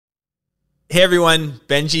Hey everyone,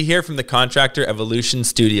 Benji here from the Contractor Evolution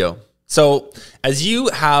Studio. So, as you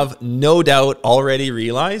have no doubt already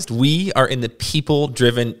realized, we are in the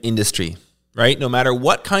people-driven industry, right? No matter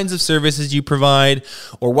what kinds of services you provide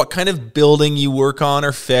or what kind of building you work on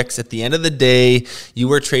or fix, at the end of the day,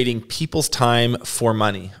 you are trading people's time for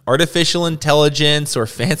money. Artificial intelligence or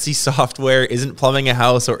fancy software isn't plumbing a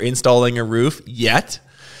house or installing a roof yet.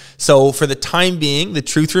 So, for the time being, the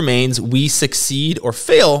truth remains we succeed or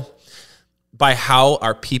fail by how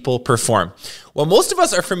our people perform. Well, most of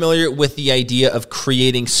us are familiar with the idea of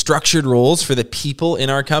creating structured roles for the people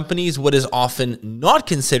in our companies. What is often not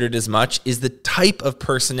considered as much is the type of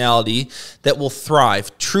personality that will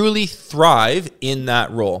truly thrive in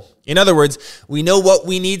that role. In other words, we know what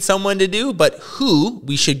we need someone to do, but who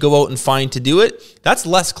we should go out and find to do it, that's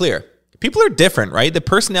less clear. People are different, right? The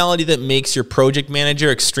personality that makes your project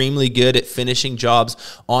manager extremely good at finishing jobs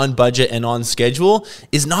on budget and on schedule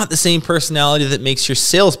is not the same personality that makes your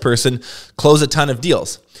salesperson close a ton of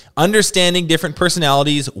deals. Understanding different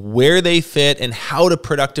personalities, where they fit, and how to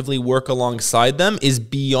productively work alongside them is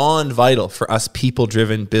beyond vital for us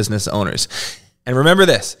people-driven business owners. And remember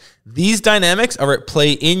this, these dynamics are at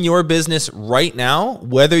play in your business right now,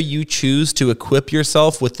 whether you choose to equip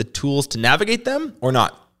yourself with the tools to navigate them or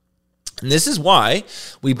not. And this is why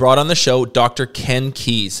we brought on the show Dr. Ken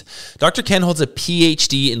Keys. Dr. Ken holds a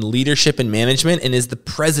PhD in leadership and management and is the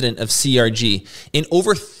president of CRG. In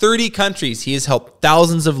over 30 countries, he has helped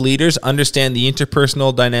thousands of leaders understand the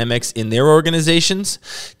interpersonal dynamics in their organizations.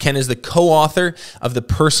 Ken is the co-author of the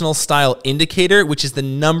Personal Style Indicator, which is the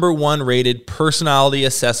 #1 rated personality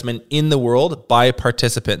assessment in the world by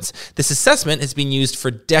participants. This assessment has been used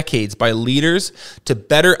for decades by leaders to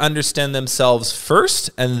better understand themselves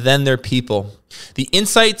first and then their people. The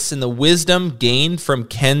insights and the wisdom gained from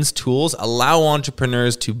Ken's tools allow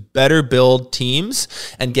entrepreneurs to better build teams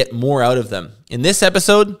and get more out of them. In this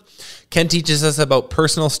episode, Ken teaches us about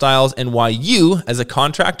personal styles and why you, as a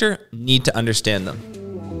contractor, need to understand them.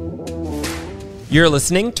 You're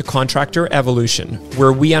listening to Contractor Evolution,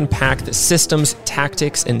 where we unpack the systems,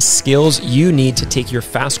 tactics, and skills you need to take your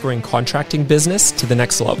fast-growing contracting business to the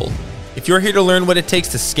next level. If you're here to learn what it takes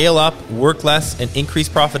to scale up, work less, and increase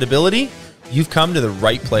profitability, you've come to the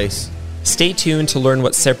right place. Stay tuned to learn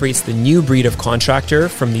what separates the new breed of contractor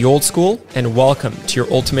from the old school, and welcome to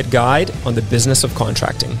your ultimate guide on the business of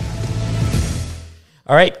contracting.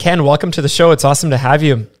 All right, Ken, welcome to the show. It's awesome to have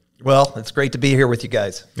you. Well, it's great to be here with you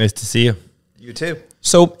guys. Nice to see you. You too.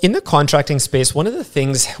 So in the contracting space, one of the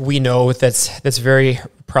things we know that's very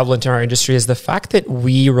prevalent in our industry is the fact that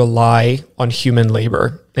we rely on human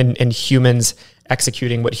labor and humans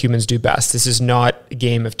executing what humans do best. This is not a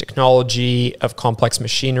game of technology, of complex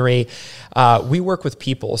machinery. We work with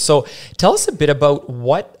people. So tell us a bit about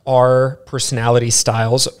what are personality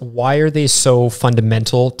styles? Why are they so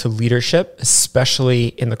fundamental to leadership, especially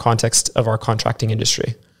in the context of our contracting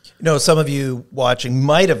industry? You know, some of you watching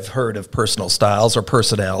might have heard of personal styles or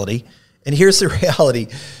personality. And here's the reality,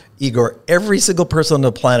 Igor. Every single person on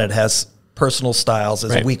the planet has personal styles,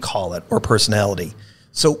 as we call it, or personality.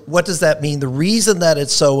 So what does that mean? The reason that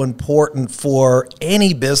it's so important for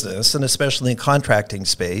any business, and especially in contracting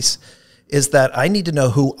space, is that I need to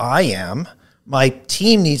know who I am. My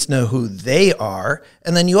team needs to know who they are.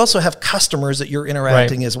 And then you also have customers that you're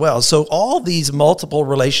interacting as well. So all these multiple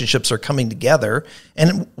relationships are coming together.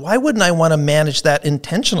 And why wouldn't I want to manage that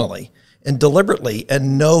intentionally and deliberately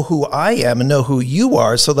and know who I am and know who you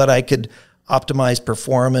are so that I could optimize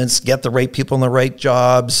performance, get the right people in the right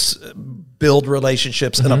jobs, build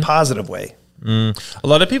relationships in a positive way? A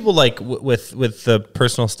lot of people like with the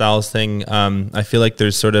personal styles thing, I feel like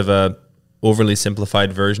there's sort of a overly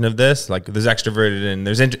simplified version of this. Like there's extroverted and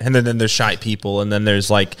then there's shy people, and then there's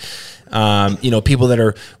like people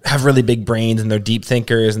that have really big brains and they're deep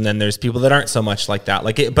thinkers, and then there's people that aren't so much like that.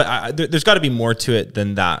 There's got to be more to it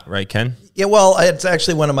than that, right, Ken? Yeah, well, it's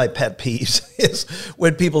actually one of my pet peeves is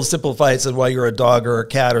when people simplify it, said, well, you're a dog or a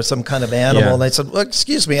cat or some kind of animal. And I said, well,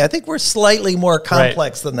 excuse me, I think we're slightly more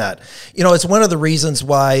complex than that. You know, it's one of the reasons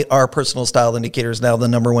why our personal style indicator is now the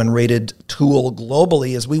 #1 rated tool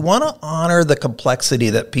globally, is we want to honor the complexity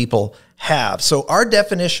that people have. So our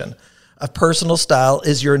definition of personal style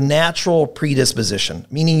is your natural predisposition,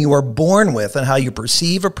 meaning you are born with and how you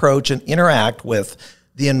perceive, approach, and interact with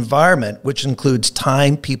the environment, which includes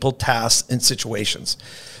time, people, tasks, and situations.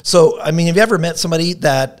 So, I mean, have you ever met somebody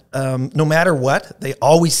that no matter what, they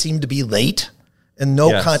always seem to be late and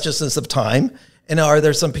no consciousness of time? And are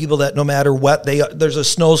there some people that no matter what, there's a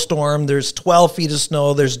snowstorm, there's 12 feet of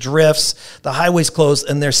snow, there's drifts, the highway's closed,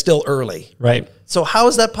 and they're still early? Right. So how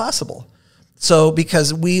is that possible? So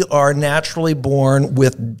because we are naturally born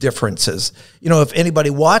with differences. If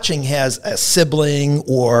anybody watching has a sibling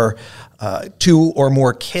or 2 or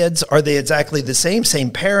more kids, are they exactly the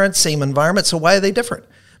same parents, same environment? So why are they different?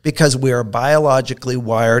 Because we are biologically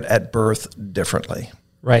wired at birth differently.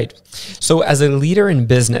 Right. So as a leader in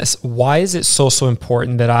business, why is it so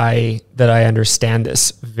important that I understand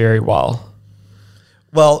this very well?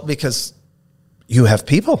 Well, because you have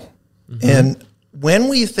people. Mm-hmm. And when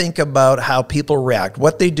we think about how people react,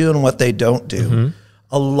 what they do and what they don't do,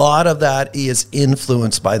 a lot of that is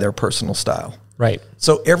influenced by their personal style. Right.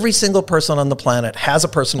 So every single person on the planet has a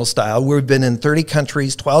personal style. We've been in 30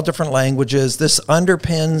 countries, 12 different languages. This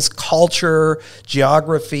underpins culture,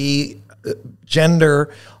 geography,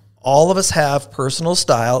 gender. All of us have personal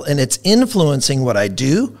style, and it's influencing what I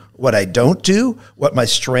do, what I don't do, what my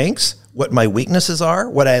strengths, what my weaknesses are,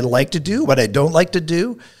 what I like to do, what I don't like to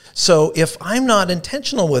do. So if I'm not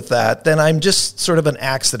intentional with that, then I'm just sort of an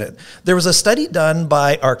accident. There was a study done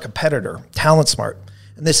by our competitor, TalentSmart,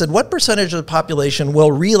 and they said, what percentage of the population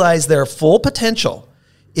will realize their full potential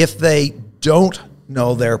if they don't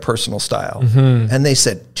know their personal style? And they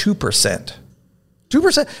said 2%.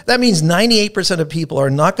 2%. That means 98% of people are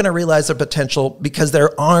not going to realize their potential because they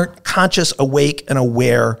aren't conscious, awake, and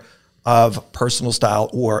aware of personal style,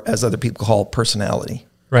 or as other people call personality.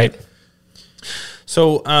 Right.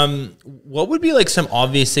 So what would be like some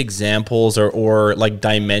obvious examples or like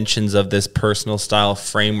dimensions of this personal style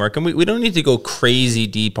framework? And we don't need to go crazy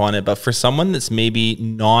deep on it, but for someone that's maybe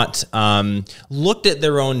not looked at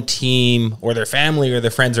their own team or their family or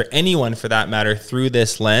their friends or anyone for that matter through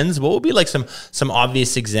this lens, what would be like some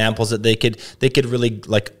obvious examples that they could really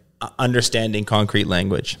like understand in concrete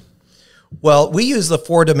language? Well, we use the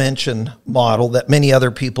 4-dimension model that many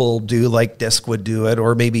other people do, like DISC would do it,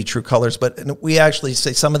 or maybe True Colors, but we actually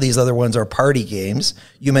say some of these other ones are party games.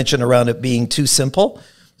 You mentioned around it being too simple.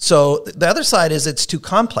 So the other side is it's too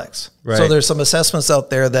complex. Right. So there's some assessments out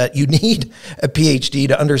there that you need a PhD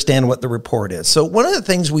to understand what the report is. So one of the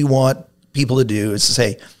things we want people to do is to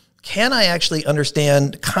say, can I actually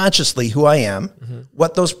understand consciously who I am,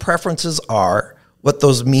 what those preferences are, what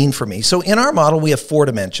those mean for me? So in our model, we have 4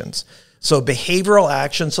 dimensions. So behavioral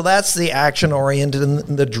action, so that's the action-oriented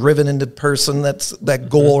and the driven-into person, that's that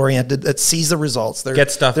goal-oriented, that sees the results.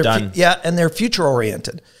 Get stuff done. And they're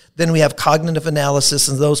future-oriented. Then we have cognitive analysis,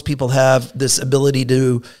 and those people have this ability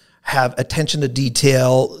to have attention to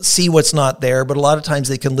detail, see what's not there, but a lot of times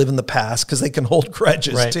they can live in the past because they can hold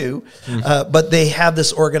grudges too. But they have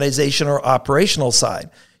this organization or operational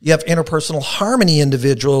side. You have interpersonal harmony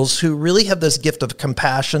individuals who really have this gift of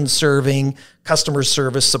compassion, serving, customer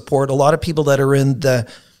service support. A lot of people that are in the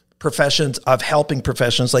professions of helping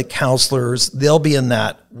professions like counselors, they'll be in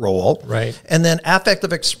that role. Right. And then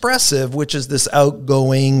affective expressive, which is this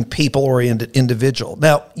outgoing, people-oriented individual.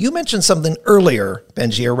 Now, you mentioned something earlier,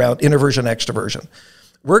 Benji, around introversion, extroversion.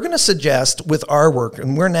 We're going to suggest with our work,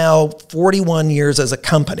 and we're now 41 years as a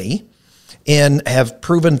company and have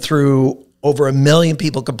proven through over 1 million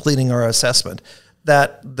people completing our assessment,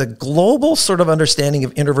 that the global sort of understanding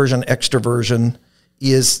of introversion, extroversion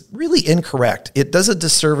is really incorrect. It does a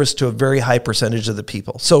disservice to a very high percentage of the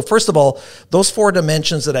people. So first of all, those 4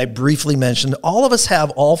 dimensions that I briefly mentioned, all of us have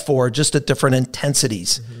all 4, just at different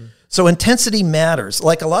intensities. So intensity matters.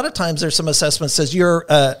 Like a lot of times there's some assessment says you're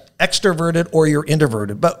extroverted or you're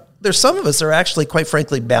introverted, but there's some of us that are actually quite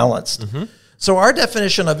frankly balanced. So our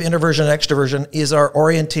definition of introversion and extroversion is our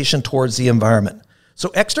orientation towards the environment. So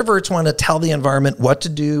extroverts want to tell the environment what to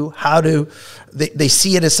do, how to, they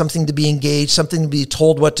see it as something to be engaged, something to be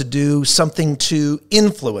told what to do, something to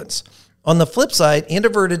influence. On the flip side,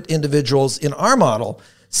 introverted individuals in our model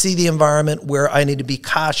see the environment where I need to be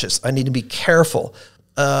cautious, I need to be careful.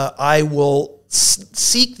 I will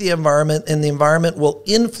seek the environment, and the environment will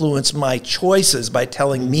influence my choices by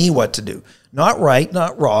telling me what to do. Not right,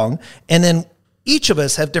 not wrong. And then each of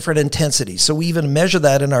us have different intensities. So we even measure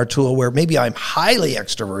that in our tool where maybe I'm highly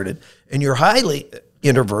extroverted and you're highly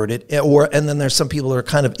introverted, and then there's some people that are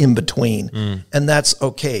kind of in between, and that's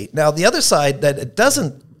okay. Now, the other side that it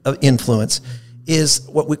doesn't influence is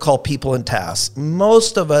what we call people and tasks.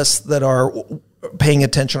 Most of us that are paying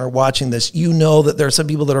attention or watching this, you know that there are some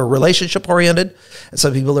people that are relationship oriented and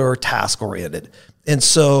some people that are task oriented. And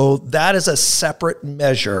so that is a separate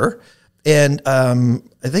measure. And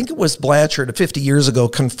I think it was Blanchard 50 years ago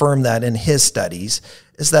confirmed that in his studies,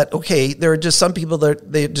 is that, okay, there are just some people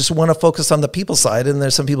that they just want to focus on the people side, and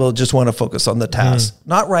there's some people that just want to focus on the task.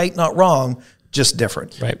 Not right, not wrong, just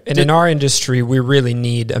different. Right. And in our industry, we really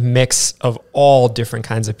need a mix of all different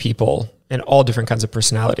kinds of people and all different kinds of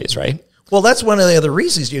personalities, right? Well, that's one of the other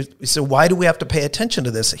reasons. So why do we have to pay attention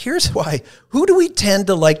to this? Here's why. Who do we tend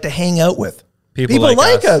to like to hang out with? People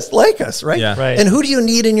like us, right? Yeah. Right. And who do you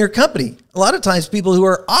need in your company? A lot of times people who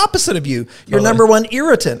are opposite of you, your number one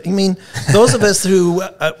irritant. I mean, those of us who,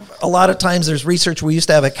 a lot of times there's research, we used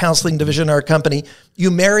to have a counseling division in our company,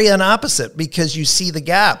 you marry an opposite because you see the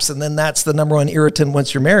gaps, and then that's the number one irritant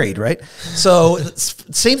once you're married, right? So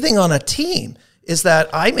same thing on a team. Is that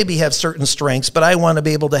I maybe have certain strengths, but I want to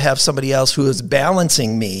be able to have somebody else who is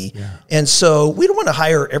balancing me. Yeah. And so we don't want to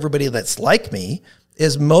hire everybody that's like me.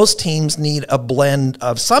 Is most teams need a blend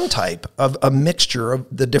of some type of a mixture of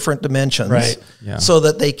the different dimensions, right. So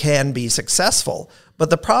that they can be successful. But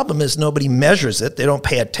the problem is nobody measures it. They don't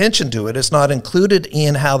pay attention to it. It's not included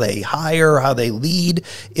in how they hire, how they lead.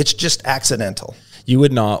 It's just accidental. You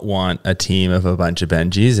would not want a team of a bunch of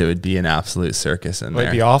Benjis. It would be an absolute circus in there. It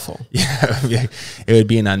would be awful. Yeah, it would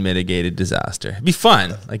be an unmitigated disaster. It'd be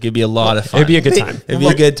fun. Like, it'd be a lot of fun. It'd be a good time. It'd be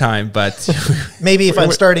a good time, but maybe if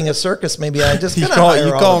I'm starting a circus, maybe I just you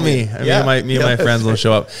call me. Me and my friends will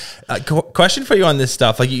show up. Question for you on this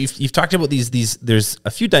stuff. Like, you've talked about these. There's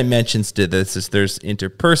a few dimensions to this. There's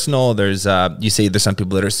interpersonal. There's you say there's some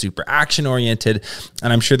people that are super action oriented,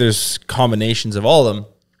 and I'm sure there's combinations of all of them.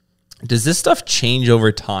 Does this stuff change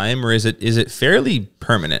over time, or is it fairly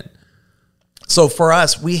permanent? So for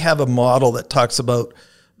us, we have a model that talks about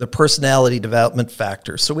the personality development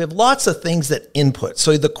factors. So we have lots of things that input.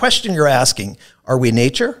 So the question you're asking, are we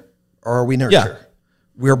nature or are we nurture? Yeah.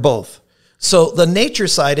 We're both. So the nature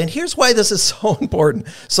side, and here's why this is so important.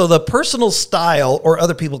 So the personal style, or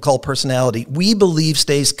other people call personality, we believe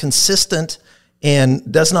stays consistent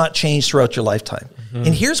and does not change throughout your lifetime. Mm-hmm.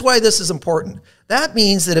 And here's why this is important. That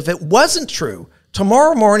means that if it wasn't true,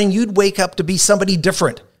 tomorrow morning you'd wake up to be somebody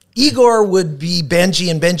different. Igor would be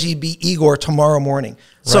Benji and Benji be Igor tomorrow morning. Right.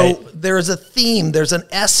 So there is a theme, there's an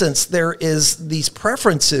essence, there is these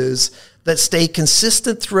preferences that stay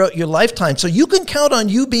consistent throughout your lifetime. So you can count on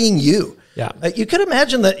you being you. Yeah. You could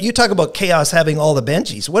imagine that you talk about chaos having all the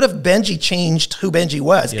Benjis. What if Benji changed who Benji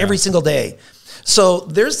was every single day? So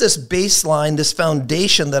there's this baseline, this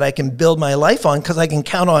foundation that I can build my life on because I can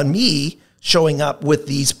count on me showing up with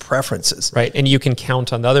these preferences. Right. And you can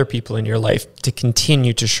count on the other people in your life to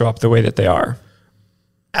continue to show up the way that they are.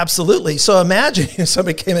 Absolutely. So imagine if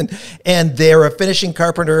somebody came in and they're a finishing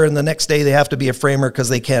carpenter and the next day they have to be a framer because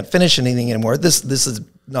they can't finish anything anymore. This is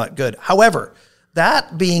not good. However,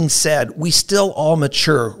 that being said, we still all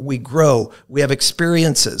mature, we grow, we have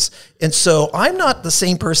experiences. And so I'm not the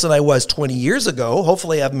same person I was 20 years ago.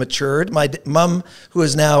 Hopefully I've matured. My mom, who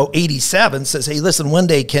is now 87, says, hey, listen, one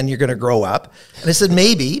day, Ken, you're going to grow up. And I said,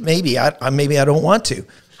 maybe I don't want to.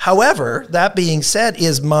 However, that being said,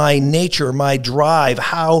 is my nature, my drive,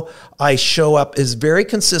 how I show up is very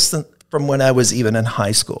consistent from when I was even in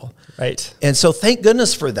high school. Right. And so thank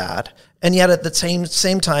goodness for that. And yet at the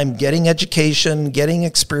same time, getting education, getting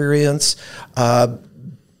experience,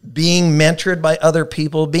 being mentored by other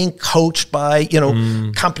people, being coached by,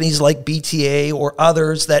 companies like BTA or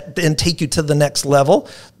others that then take you to the next level.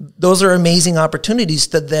 Those are amazing opportunities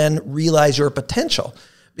to then realize your potential.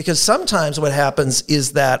 Because sometimes what happens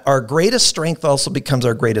is that our greatest strength also becomes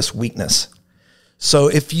our greatest weakness. So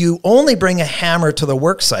if you only bring a hammer to the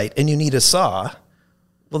work site and you need a saw,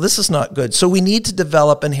 well, this is not good. So we need to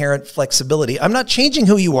develop inherent flexibility. I'm not changing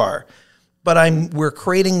who you are, but we're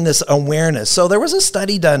creating this awareness. So there was a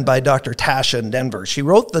study done by Dr. Tasha in Denver. She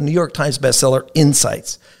wrote the New York Times bestseller,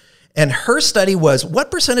 Insights. And her study was, what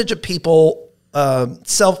percentage of people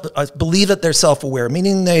believe that they're self-aware,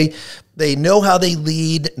 meaning they know how they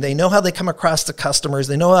lead, they know how they come across to customers,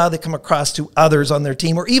 they know how they come across to others on their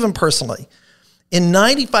team or even personally. And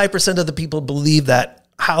 95% of the people believe that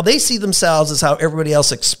how they see themselves is how everybody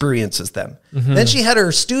else experiences them. Mm-hmm. Then she had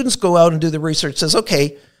her students go out and do the research, says,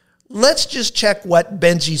 okay, let's just check what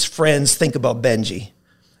Benji's friends think about Benji.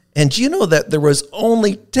 And do you know that there was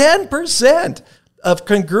only 10% of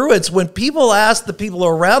congruence when people asked the people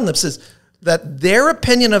around them, says that their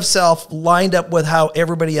opinion of self lined up with how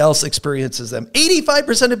everybody else experiences them.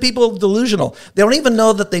 85% of people are delusional. They don't even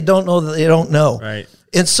know that they don't know that they don't know. Right.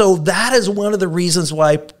 And so that is one of the reasons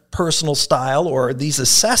why personal style or these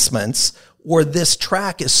assessments or this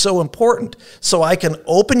track is so important. So I can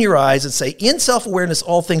open your eyes and say, in self-awareness,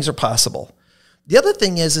 all things are possible. The other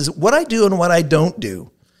thing is what I do and what I don't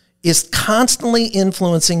do is constantly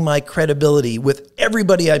influencing my credibility with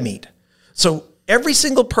everybody I meet. So every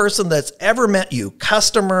single person that's ever met you,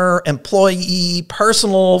 customer, employee,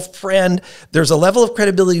 personal, friend, there's a level of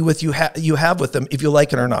credibility with you have with them if you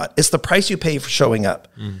like it or not. It's the price you pay for showing up.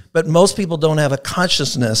 But most people don't have a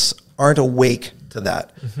consciousness, aren't awake to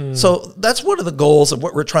that. So that's one of the goals of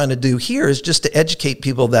what we're trying to do here, is just to educate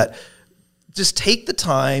people that just take the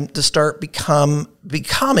time to start become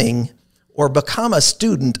a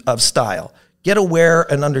student of style. Get aware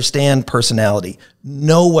and understand personality.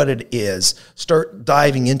 Know what it is. Start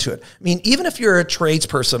diving into it. I mean, even if you're a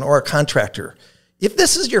tradesperson or a contractor, if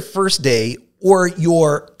this is your first day or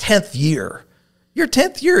your 10th year,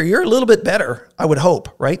 you're a little bit better, I would hope,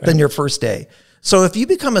 right, than your first day. So if you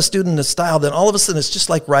become a student of style, then all of a sudden it's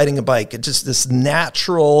just like riding a bike. It's just this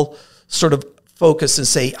natural sort of focus and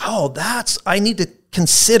say, I need to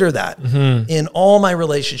consider that in all my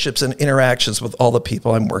relationships and interactions with all the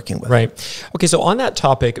people I'm working with. Right. Okay. So on that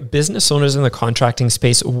topic, business owners in the contracting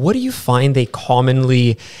space, what do you find they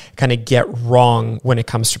commonly kind of get wrong when it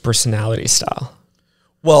comes to personality style?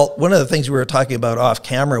 Well, one of the things we were talking about off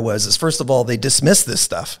camera is first of all, they dismiss this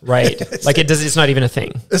stuff. Right. It's not even a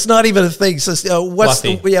thing. It's not even a thing. So what's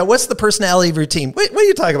the personality of your team? What are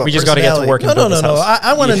you talking about? We just got to get to work. No.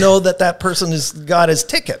 I want to know that person has got his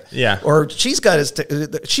ticket. Yeah. Or she's got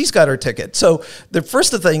her ticket. So the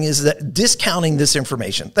first thing is that discounting this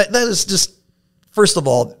information. That is just, first of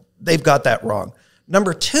all, they've got that wrong.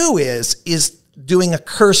 Number two is doing a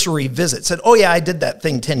cursory visit. Said, oh yeah, I did that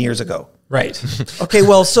thing 10 years ago. Right. Okay,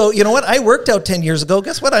 well, so you know what? I worked out 10 years ago.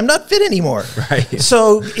 Guess what? I'm not fit anymore. Right.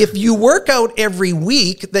 So if you work out every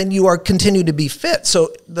week, then you are continue to be fit.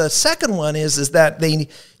 So the second one is that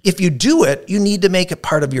if you do it, you need to make it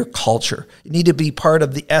part of your culture. You need to be part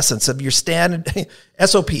of the essence of your standard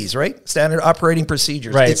SOPs, right? Standard operating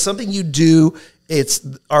procedures. Right. It's something you do. It's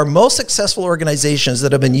our most successful organizations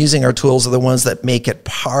that have been using our tools are the ones that make it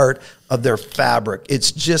part of their fabric.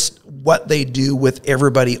 It's just what they do with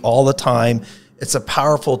everybody all the time. It's a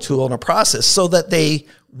powerful tool and a process so that they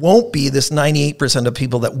won't be this 98% of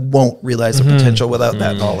people that won't realize the potential without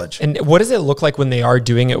that knowledge. And what does it look like when they are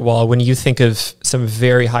doing it well? When you think of some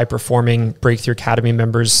very high performing Breakthrough Academy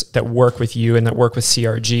members that work with you and that work with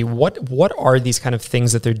CRG, what are these kind of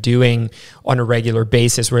things that they're doing on a regular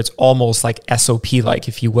basis where it's almost like SOP-like,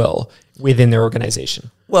 if you will, within their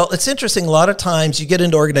organization? Well, it's interesting. A lot of times you get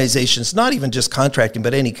into organizations, not even just contracting,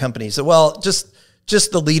 but any companies,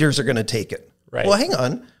 just the leaders are going to take it. Right. Well, hang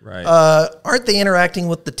on. Right. Aren't they interacting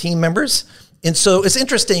with the team members? And so it's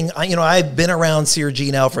interesting. I've been around CRG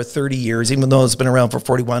now for 30 years, even though it's been around for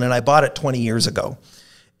 41, and I bought it 20 years ago.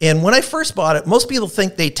 And when I first bought it, most people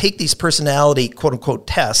think they take these personality, quote unquote,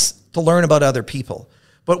 tests to learn about other people.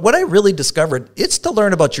 But what I really discovered, it's to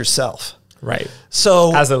learn about yourself. Right.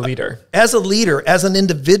 So as a leader, as an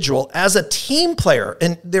individual, as a team player,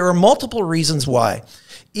 and there are multiple reasons why.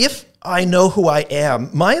 If I know who I am,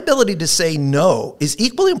 my ability to say no is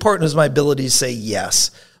equally important as my ability to say yes.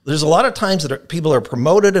 There's a lot of times that people are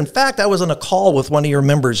promoted. In fact, I was on a call with one of your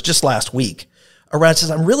members just last week. Around says,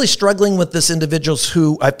 I'm really struggling with this individual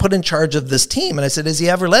who I put in charge of this team. And I said, has he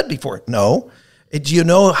ever led before? No. Do you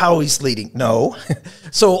know how he's leading? No.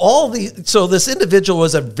 So this individual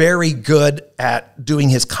was very good at doing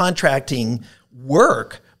his contracting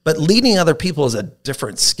work, but leading other people is a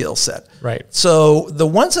different skill set. Right. So the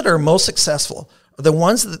ones that are most successful are the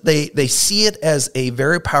ones that they see it as a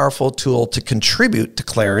very powerful tool to contribute to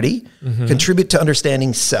clarity, contribute to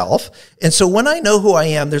understanding self. And so when I know who I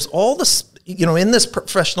am, there's all this, in this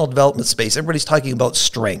professional development space, everybody's talking about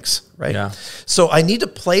strengths, right? Yeah. So I need to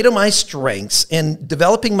play to my strengths, and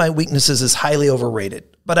developing my weaknesses is highly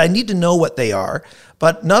overrated. But I need to know what they are.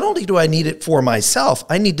 But not only do I need it for myself,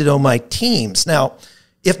 I need to know my teams. Now,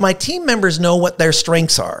 if my team members know what their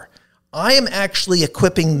strengths are, I am actually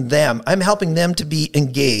equipping them. I'm helping them to be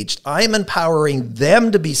engaged. I am empowering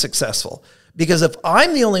them to be successful. Because if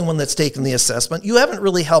I'm the only one that's taken the assessment, you haven't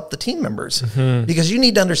really helped the team members. Because you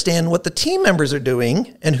need to understand what the team members are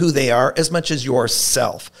doing and who they are as much as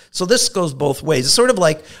yourself. So this goes both ways. It's sort of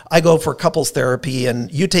like I go for couples therapy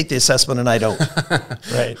and you take the assessment and I don't.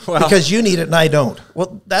 Right. Well, because you need it and I don't.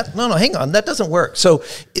 Well, hang on. That doesn't work. So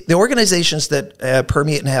the organizations that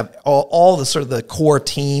permeate and have all the sort of the core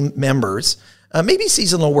team members, maybe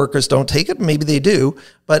seasonal workers don't take it, maybe they do,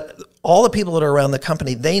 but all the people that are around the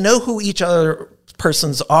company, they know who each other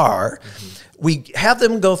persons are. We have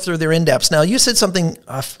them go through their in-depths. Now, you said something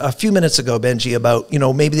a few minutes ago, Benji, about,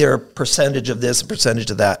 maybe they're a percentage of this, a percentage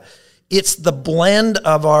of that. It's the blend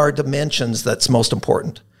of our dimensions that's most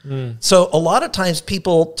important. So a lot of times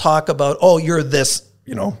people talk about, oh, you're this,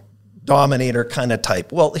 dominator kind of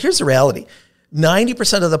type. Well, here's the reality.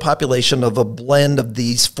 90% of the population of a blend of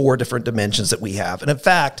these 4 different dimensions that we have. And in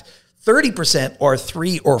fact, 30% or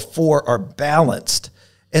 3 or 4 are balanced.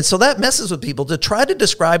 And so that messes with people. To try to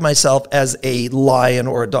describe myself as a lion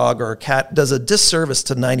or a dog or a cat does a disservice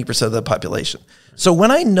to 90% of the population. So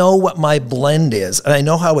when I know what my blend is and I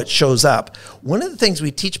know how it shows up, one of the things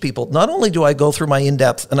we teach people, not only do I go through my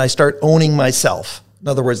in-depth and I start owning myself, in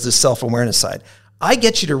other words, this self-awareness side, I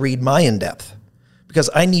get you to read my in-depth because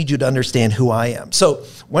I need you to understand who I am. So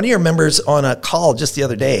one of your members on a call just the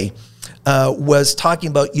other day was talking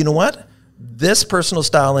about, you know what? This personal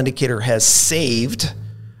style indicator has saved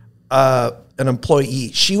an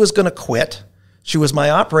employee. She was going to quit. She was my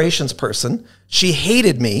operations person. She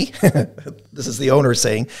hated me. This is the owner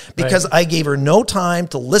saying, because I gave her no time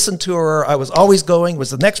to listen to her. I was always going, was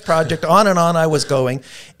the next project, on and on I was going.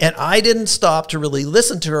 And I didn't stop to really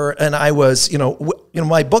listen to her. And I was,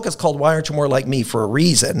 my book is called Why Aren't You More Like Me for a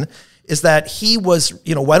reason, is that he was,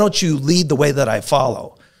 why don't you lead the way that I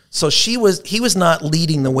follow? So he was not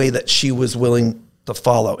leading the way that she was willing to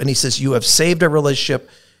follow. And he says, you have saved a relationship.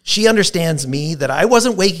 She understands me, that I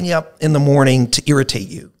wasn't waking up in the morning to irritate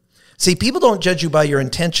you. See, people don't judge you by your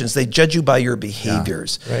intentions. They judge you by your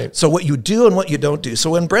behaviors. Yeah, right. So what you do and what you don't do. So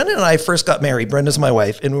when Brendan and I first got married, Brenda's my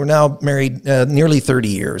wife, and we're now married nearly 30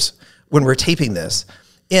 years when we're taping this.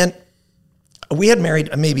 And we had married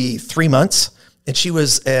maybe 3 months. And she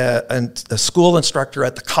was a school instructor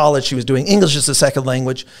at the college. She was doing English as a second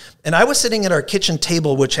language. And I was sitting at our kitchen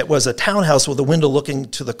table, which was a townhouse with a window looking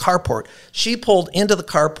to the carport. She pulled into the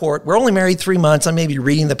carport. We're only married 3 months. I may be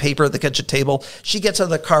reading the paper at the kitchen table. She gets out of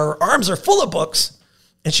the car. Her arms are full of books.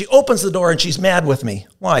 And she opens the door and she's mad with me.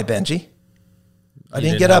 Why, Benji? I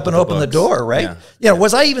didn't get up and open the door, right? Yeah.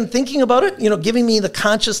 Was I even thinking about it? Giving me the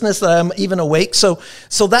consciousness that I'm even awake. So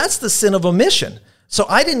that's the sin of omission. So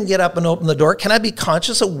I didn't get up and open the door. Can I be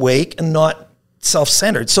conscious, awake, and not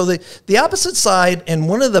self-centered? So the opposite side, and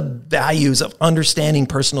one of the values of understanding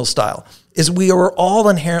personal style, is we are all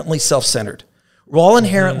inherently self-centered. We're all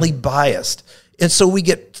inherently biased. And so we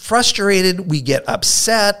get frustrated, we get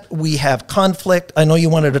upset, we have conflict. I know you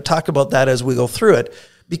wanted to talk about that as we go through it,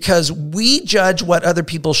 because we judge what other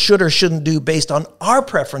people should or shouldn't do based on our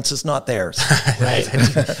preferences, not theirs. Right.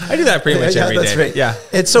 I do that pretty much every day. Right. Yeah.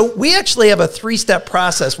 And so we actually have a 3-step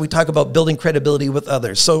process. We talk about building credibility with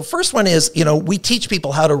others. So first one is, we teach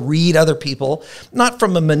people how to read other people, not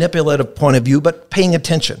from a manipulative point of view, but paying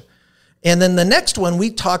attention. And then the next one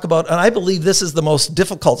we talk about, and I believe this is the most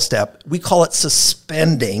difficult step, we call it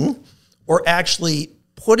suspending, or actually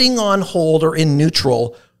putting on hold or in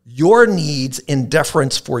neutral your needs in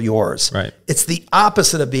deference for yours. Right. It's the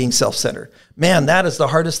opposite of being self-centered. Man, that is the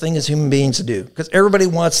hardest thing as human beings to do, because everybody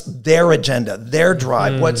wants their agenda, their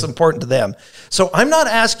drive, what's important to them. So I'm not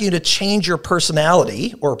asking you to change your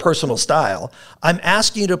personality or personal style. I'm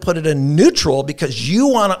asking you to put it in neutral because you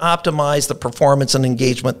want to optimize the performance and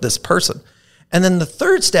engagement of this person. And then the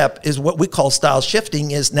third step is what we call style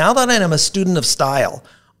shifting, is now that I am a student of style,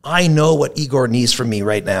 I know what Igor needs from me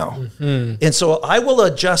right now. Mm-hmm. And so I will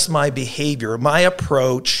adjust my behavior, my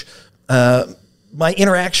approach, my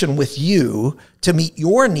interaction with you to meet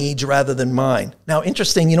your needs rather than mine. Now,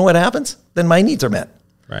 interesting, you know what happens? Then my needs are met.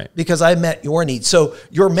 Right. Because I met your needs. So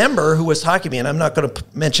your member who was talking to me, and I'm not going to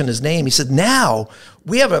mention his name, he said, now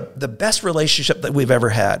we have the best relationship that we've ever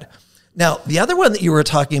had. Now, the other one that you were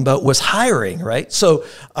talking about was hiring, right? So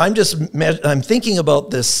I'm thinking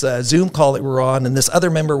about this Zoom call that we were on, and this other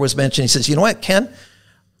member was mentioning, he says, you know what, Ken?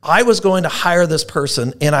 I was going to hire this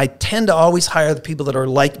person, and I tend to always hire the people that are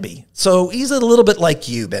like me. So he's a little bit like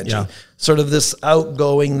you, Benji. Yeah. Sort of this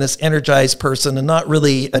outgoing, this energized person, and not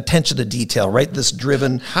really attention to detail, right? This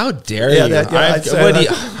driven. How dare you?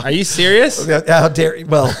 Are you serious? How dare you?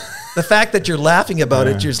 Well, the fact that you're laughing about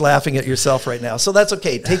it, you're laughing at yourself right now. So that's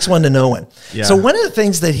okay. It takes one to know one. Yeah. So one of the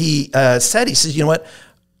things that he said, he says, you know what?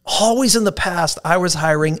 Always in the past, I was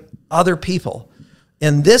hiring other people.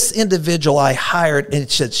 And this individual I hired, and it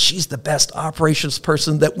said, she's the best operations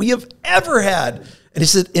person that we have ever had. And he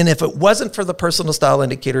said, and if it wasn't for the personal style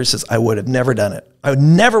indicator, he says, I would have never done it. I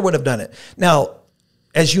never would have done it. Now,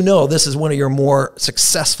 as you know, this is one of your more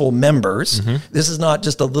successful members. Mm-hmm. This is not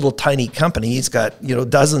just a little tiny company. He's got,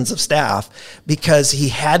 dozens of staff, because he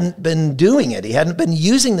hadn't been doing it. He hadn't been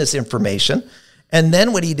using this information. And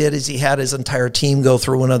then what he did is he had his entire team go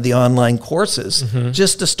through one of the online courses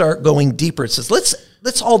just to start going deeper. It says,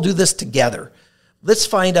 let's all do this together. Let's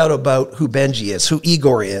find out about who Benji is, who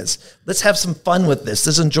Igor is. Let's have some fun with this.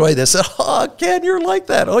 Let's enjoy this. Oh, Ken, you're like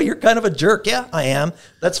that. Oh, you're kind of a jerk. Yeah, I am.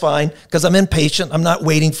 That's fine, because I'm impatient. I'm not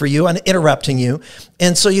waiting for you. I'm interrupting you.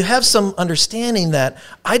 And so you have some understanding that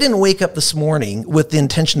I didn't wake up this morning with the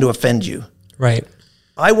intention to offend you. Right.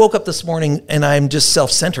 I woke up this morning and I'm just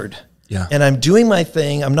self-centered. Yeah. and I'm doing my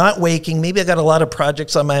thing, I'm not waking, maybe I got a lot of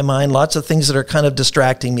projects on my mind, lots of things that are kind of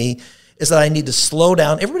distracting me, is that I need to slow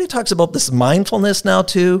down. Everybody talks about this mindfulness now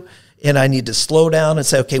too, and I need to slow down and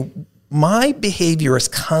say, okay, my behavior is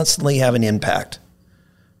constantly having impact.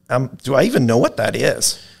 Do I even know what that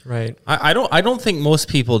is? Right. I don't think most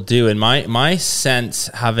people do. And my sense,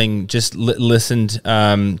 having just listened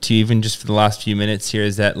to you even just for the last few minutes here,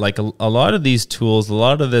 is that like a lot of these tools, a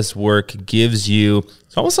lot of this work gives you,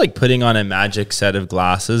 it's almost like putting on a magic set of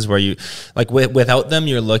glasses where you, like without them,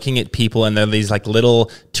 you're looking at people and they're these like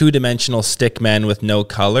little 2-dimensional stick men with no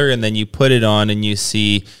color. And then you put it on and you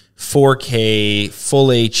see 4K, full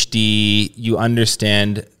HD, you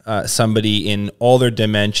understand somebody in all their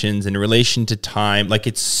dimensions in relation to time. Like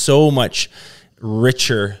it's so much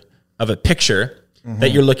richer of a picture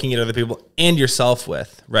that you're looking at other people and yourself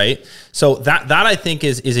with, right? So that I think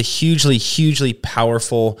is a hugely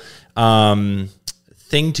powerful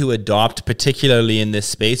thing to adopt, particularly in this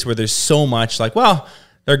space where there's so much like, well,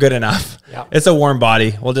 they're good enough. Yeah. It's a warm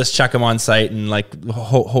body. We'll just check them on site and like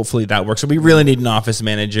hopefully that works. So we really need an office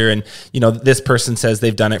manager, and this person says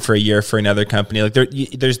they've done it for a year for another company. Like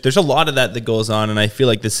there's a lot of that goes on, and I feel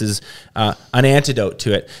like this is an antidote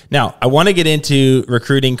to it. Now I want to get into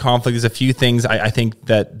recruiting conflict. There's a few things I think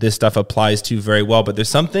that this stuff applies to very well, but there's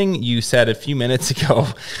something you said a few minutes ago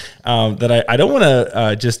that I don't want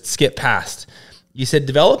to just skip past. You said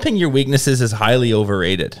developing your weaknesses is highly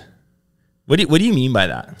overrated. What do you mean by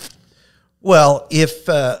that? Well,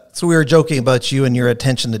 so we were joking about you and your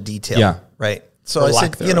attention to detail. Yeah. Right. So I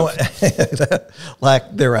said,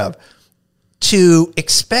 lack thereof. To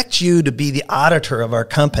expect you to be the auditor of our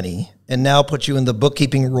company and now put you in the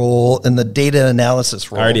bookkeeping role and the data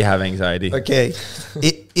analysis role. I already have anxiety. Okay.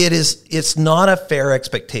 It's not a fair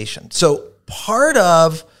expectation. So part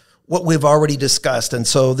of what we've already discussed, and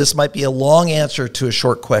so this might be a long answer to a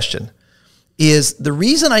short question, is the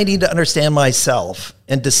reason I need to understand myself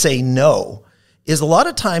and to say no is a lot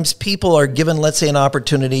of times people are given, let's say, an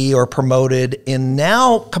opportunity or promoted, and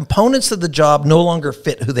now components of the job no longer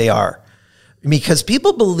fit who they are, because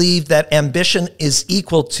people believe that ambition is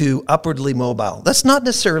equal to upwardly mobile. That's not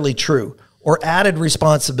necessarily true, or added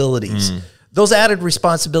responsibilities. Those added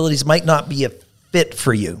responsibilities might not be a fit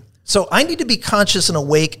for you. So I need to be conscious and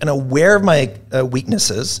awake and aware of my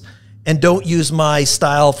weaknesses, and don't use my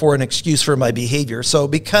style for an excuse for my behavior. So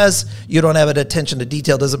because you don't have an attention to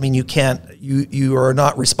detail doesn't mean you are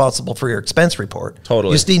not responsible for your expense report.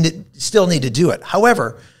 Totally. You still need to do it.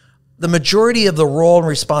 However, the majority of the role and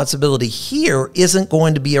responsibility here isn't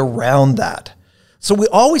going to be around that. So we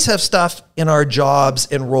always have stuff in our jobs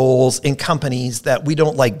and roles in companies that we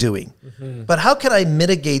don't like doing. But how can I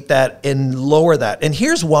mitigate that and lower that? And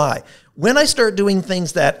here's why. When I start doing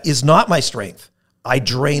things that is not my strength, I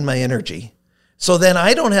drain my energy. So then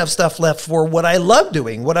I don't have stuff left for what I love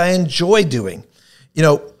doing, what I enjoy doing.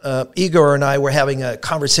 Igor and I were having a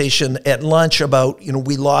conversation at lunch about,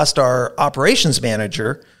 we lost our operations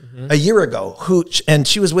manager a year ago, and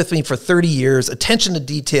she was with me for 30 years, attention to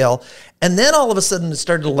detail. And then all of a sudden it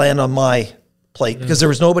started to land on my plate because there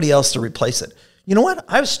was nobody else to replace it. You know what?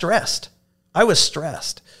 I was stressed.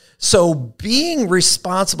 So being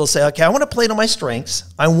responsible, say, okay, I want to play to my strengths.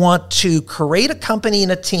 I want to create a company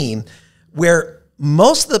and a team where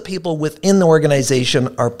most of the people within the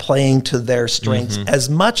organization are playing to their strengths as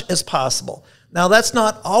much as possible. Now, that's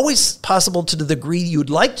not always possible to the degree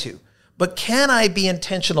you'd like to, but can I be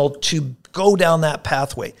intentional to go down that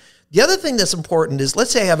pathway? The other thing that's important is,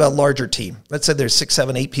 let's say I have a larger team. Let's say there's 6,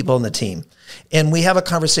 7, 8 people in the team, and we have a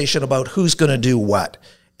conversation about who's going to do what.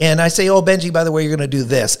 And I say, oh, Benji, by the way, you're going to do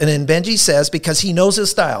this. And then Benji says, because he knows his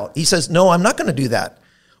style, he says, no, I'm not going to do that.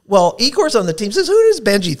 Well, Igor's on the team, says, who does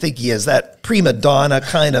Benji think he is? That prima donna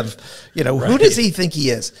kind of, who does he think he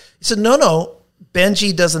is? He said, no,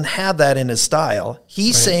 Benji doesn't have that in his style.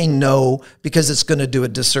 He's saying no because it's going to do a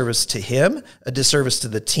disservice to him, a disservice to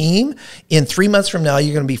the team. In 3 months from now,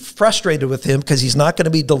 you're going to be frustrated with him because he's not going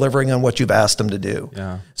to be delivering on what you've asked him to do.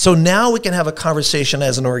 Yeah. So now we can have a conversation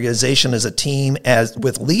as an organization, as a team, as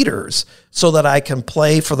with leaders, so that I can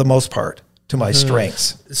play for the most part to my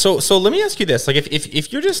strengths. So let me ask you this: like,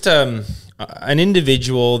 if you're just an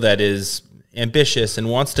individual that is ambitious and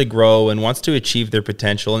wants to grow and wants to achieve their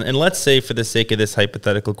potential, and let's say, for the sake of this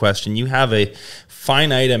hypothetical question, you have a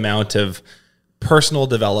finite amount of personal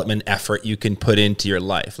development effort you can put into your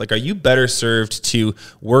life. Like, are you better served to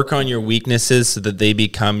work on your weaknesses so that they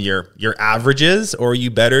become your averages, or are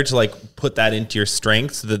you better to like put that into your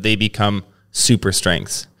strengths so that they become super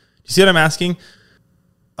strengths? Do you see what I'm asking?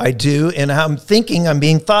 I do, and I'm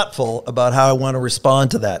being thoughtful about how I want to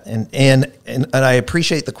respond to that, and I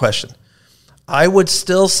appreciate the question. I would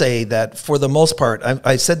still say that for the most part,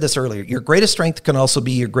 I said this earlier, your greatest strength can also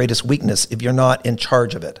be your greatest weakness if you're not in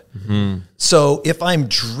charge of it. Mm-hmm. So if I'm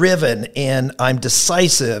driven and I'm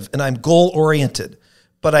decisive and I'm goal-oriented,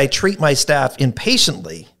 but I treat my staff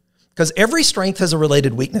impatiently, because every strength has a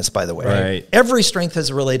related weakness, by the way. Right. Every strength has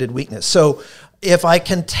a related weakness. So if I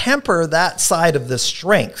can temper that side of the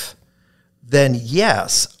strength, then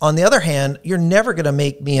yes. On the other hand, you're never going to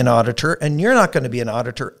make me an auditor, and you're not going to be an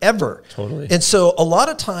auditor ever. Totally. And so a lot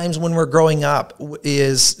of times when we're growing up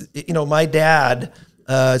is, my dad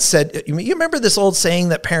said, you remember this old saying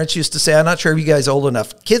that parents used to say, I'm not sure if you guys are old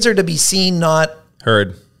enough, kids are to be seen, not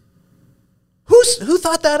heard. Who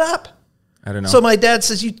thought that up? I don't know. So my dad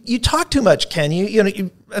says, you talk too much, Ken.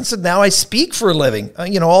 And so now I speak for a living,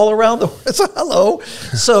 all around the world. So hello.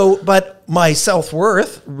 But my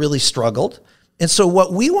self-worth really struggled. And so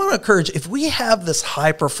what we want to encourage, if we have this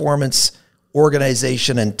high performance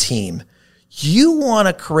organization and team, you want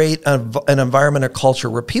to create an environment or culture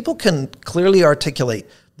where people can clearly articulate,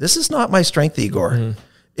 this is not my strength, Igor. Mm-hmm.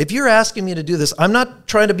 If you're asking me to do this, I'm not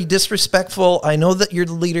trying to be disrespectful. I know that you're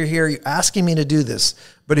the leader here. You're asking me to do this.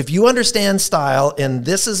 But if you understand style, and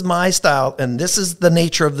this is my style, and this is the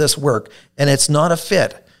nature of this work, and it's not a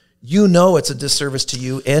fit, it's a disservice to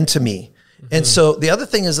you and to me. Mm-hmm. And so the other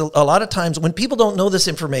thing is a lot of times when people don't know this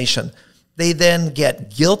information, they then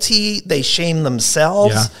get guilty. They shame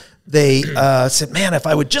themselves. Yeah. They said, man, if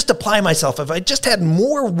I would just apply myself, if I just had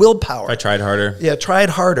more willpower. If I tried harder. Yeah, tried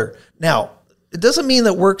harder. Now, it doesn't mean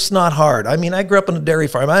that work's not hard. I mean, I grew up on a dairy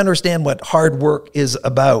farm. I understand what hard work is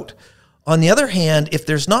about. On the other hand, if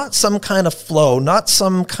there's not some kind of flow, not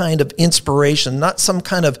some kind of inspiration, not some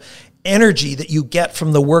kind of energy that you get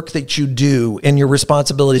from the work that you do and your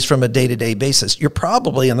responsibilities from a day-to-day basis, you're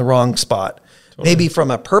probably in the wrong spot. Totally. Maybe from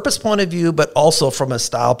a purpose point of view, but also from a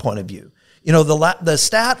style point of view. The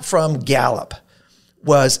stat from Gallup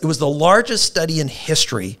was the largest study in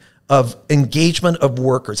history of engagement of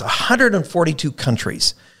workers, 142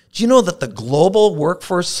 countries. Do you know that the global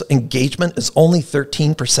workforce engagement is only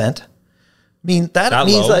 13%? I mean, that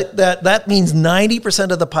means that means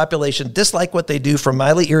 90% of the population dislike what they do, from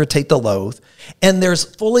mildly irritate to loathe, and there's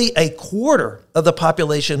fully a quarter of the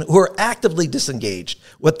population who are actively disengaged.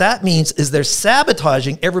 What that means is they're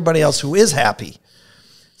sabotaging everybody else who is happy.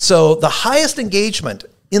 So the highest engagement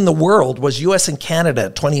in the world was US and Canada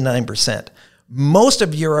at 29%. Most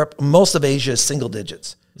of Europe, most of Asia is single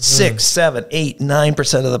digits. 6, 7, 8,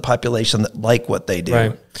 9% of the population that like what they do.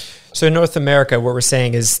 Right. So in North America, what we're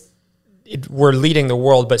saying is we're leading the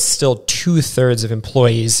world, but still 2/3 of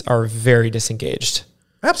employees are very disengaged.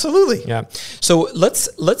 Absolutely. Yeah. So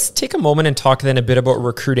let's take a moment and talk then a bit about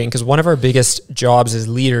recruiting, because one of our biggest jobs as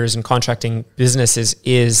leaders in contracting businesses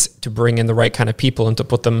is to bring in the right kind of people and to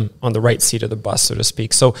put them on the right seat of the bus, so to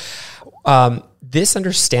speak. So this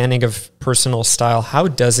understanding of personal style, how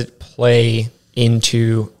does it play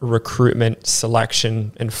into recruitment,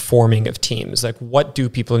 selection, and forming of teams? Like, what do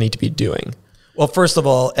people need to be doing? Well, first of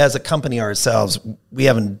all, as a company ourselves, we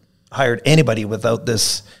haven't hired anybody without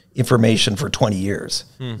this information for 20 years.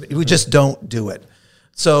 We just don't do it.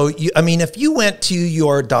 So, if you went to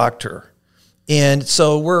your doctor, and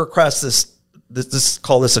so we're across this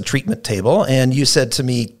call this a treatment table, and you said to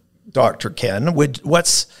me, Dr. Ken,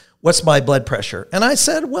 what's my blood pressure? And I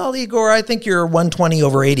said, well, Igor, I think you're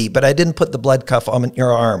 120/80, but I didn't put the blood cuff on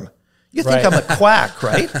your arm. You think I'm a quack,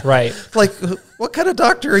 right? Right. Like, what kind of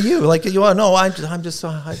doctor are you? Like, you want to know? I'm just,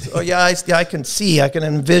 I can see, I can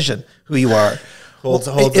envision who you are.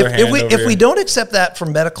 If we don't accept that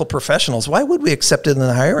from medical professionals, why would we accept it in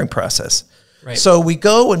the hiring process? Right. So we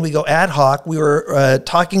go ad hoc. We were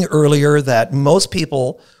talking earlier that most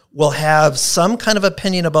people will have some kind of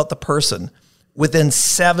opinion about the person within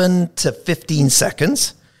 7 to 15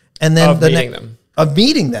 seconds, and then of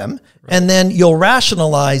meeting them, right. And then you'll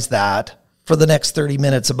rationalize that for the next 30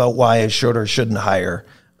 minutes about why I should or shouldn't hire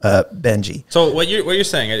Benji. So what you're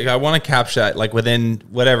saying, I want to capture that, like within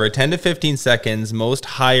 10 to 15 seconds, most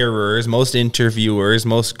hirers, most interviewers,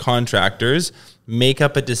 most contractors make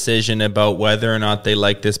up a decision about whether or not they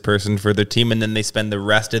like this person for their team, and then they spend the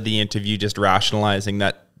rest of the interview just rationalizing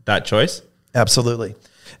that choice? Absolutely.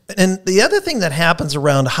 And the other thing that happens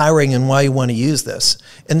around hiring and why you want to use this,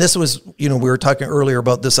 and this was, we were talking earlier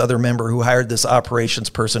about this other member who hired this operations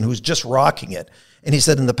person who's just rocking it. And he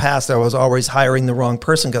said, in the past, I was always hiring the wrong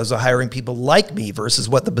person because I was hiring people like me versus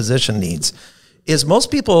what the position needs, is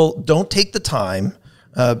most people don't take the time,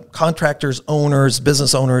 contractors, owners,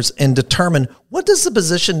 business owners, and determine what does the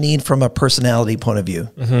position need from a personality point of view.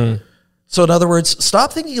 Mm-hmm. So in other words,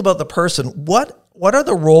 stop thinking about the person. What are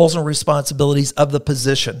the roles and responsibilities of the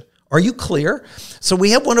position? Are you clear? So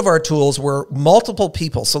we have one of our tools where multiple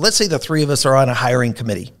people, so let's say the three of us are on a hiring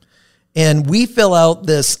committee, and we fill out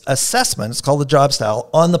this assessment, it's called the job style,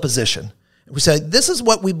 on the position. We say, this is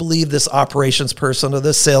what we believe this operations person or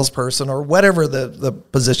this salesperson or whatever the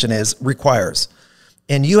position is requires.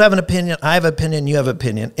 And you have an opinion, I have an opinion, you have an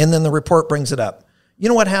opinion, and then the report brings it up. You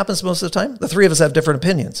know what happens most of the time? The three of us have different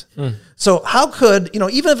opinions. So how could,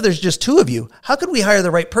 even if there's just two of you, how could we hire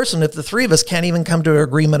the right person if the three of us can't even come to an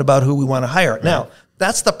agreement about who we want to hire? Right. Now,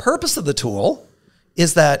 that's the purpose of the tool,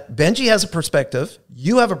 is that Benji has a perspective,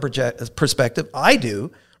 you have a perspective, I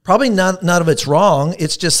do. Probably none of it's wrong.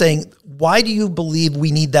 It's just saying, why do you believe we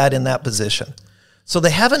need that in that position? So they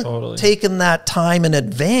haven't taken that time in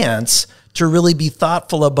advance to really be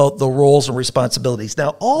thoughtful about the roles and responsibilities.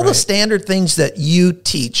 Now, all the standard things that you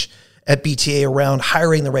teach at BTA around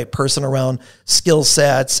hiring the right person, around skill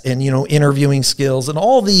sets and, interviewing skills and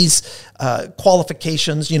all these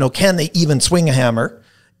qualifications, can they even swing a hammer,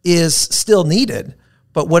 is still needed.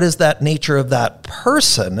 But what is that nature of that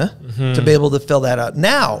person to be able to fill that out?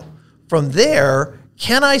 Now, from there,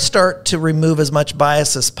 can I start to remove as much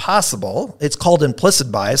bias as possible? It's called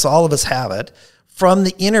implicit bias. All of us have it. From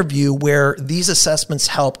the interview, where these assessments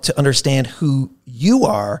help to understand who you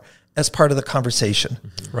are as part of the conversation.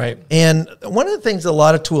 Right. And one of the things that a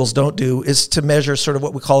lot of tools don't do is to measure sort of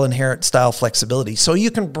what we call inherent style flexibility. So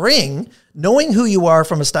you can bring, knowing who you are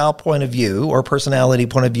from a style point of view or personality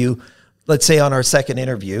point of view, let's say on our second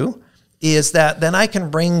interview, is that then I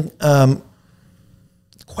can bring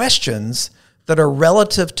questions that are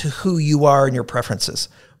relative to who you are and your preferences,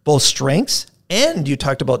 both strengths and you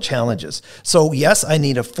talked about challenges. So yes, I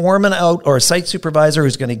need a foreman out or a site supervisor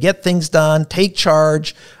who's going to get things done, take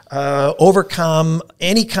charge, overcome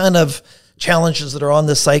any kind of challenges that are on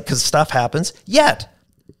this site because stuff happens. Yet,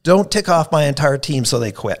 don't tick off my entire team so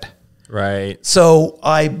they quit. Right. So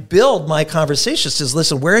I build my conversations to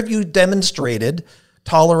listen, where have you demonstrated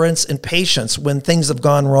tolerance and patience when things have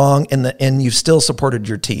gone wrong and you've still supported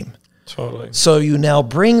your team? Totally. So you now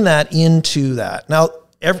bring that into that. Now,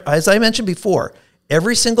 as I mentioned before,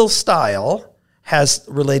 every single style has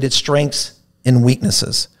related strengths and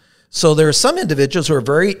weaknesses. So there are some individuals who are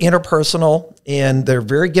very interpersonal and they're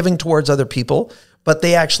very giving towards other people, but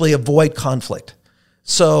they actually avoid conflict.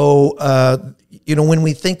 So, when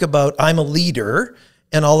we think about I'm a leader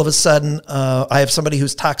and all of a sudden I have somebody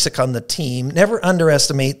who's toxic on the team, never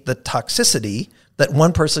underestimate the toxicity that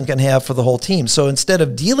one person can have for the whole team. So instead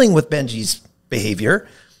of dealing with Benji's behavior,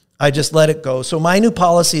 I just let it go. So my new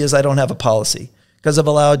policy is I don't have a policy because I've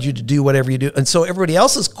allowed you to do whatever you do. And so everybody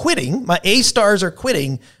else is quitting. My A stars are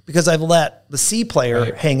quitting because I've let the C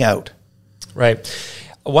player hang out. Right.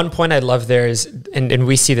 One point I love there is, and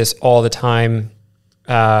we see this all the time,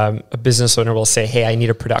 a business owner will say, hey, I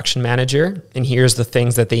need a production manager, and here's the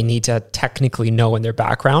things that they need to technically know in their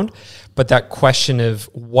background. But that question of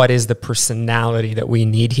what is the personality that we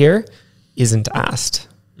need here isn't asked.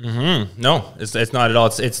 No, it's not at all.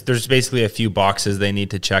 It's there's basically a few boxes they need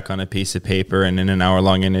to check on a piece of paper, and in an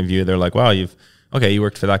hour-long interview, they're like, wow, you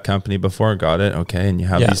worked for that company before, got it, okay, and you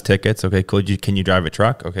have these tickets, okay, cool, can you drive a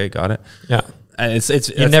truck, okay, got it. Yeah. And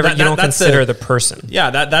you don't consider the person. Yeah,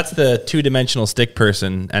 that's the two-dimensional stick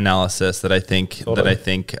person analysis that I think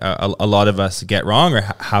a lot of us get wrong or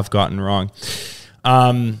have gotten wrong.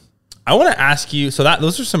 I want to ask you, so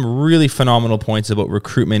those are some really phenomenal points about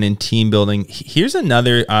recruitment and team building. Here's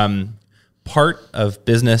another part of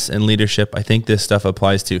business and leadership I think this stuff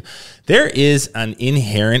applies to. There is an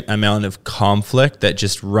inherent amount of conflict that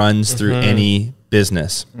just runs through any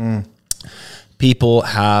business. People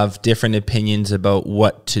have different opinions about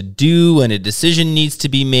what to do and a decision needs to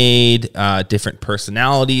be made. Different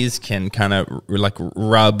personalities can kind of like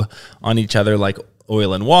rub on each other like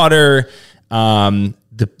oil and water.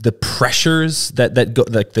 The pressures that go,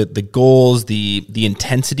 like the goals, the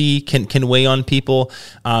intensity can weigh on people.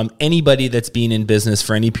 Anybody that's been in business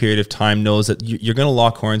for any period of time knows that you're going to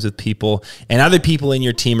lock horns with people, and other people in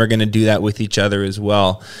your team are going to do that with each other as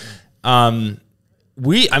well.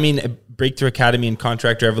 Breakthrough Academy and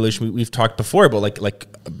Contractor Evolution, we've talked before about like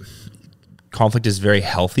conflict is very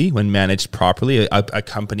healthy when managed properly. A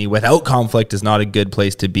company without conflict is not a good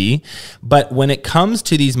place to be. But when it comes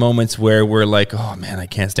to these moments where we're like, oh man, I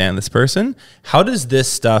can't stand this person, how does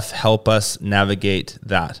this stuff help us navigate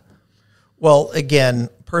that? Well, again,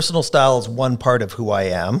 personal style is one part of who I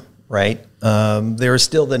am, right? There is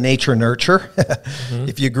still the nature nurture.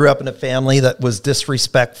 If you grew up in a family that was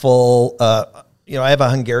disrespectful, I have a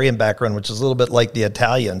Hungarian background, which is a little bit like the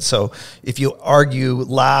Italian. So if you argue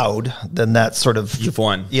loud, then that's sort of... You've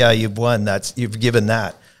won. Yeah, you've won. You've given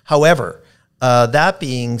that. However, That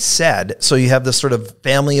being said, so you have this sort of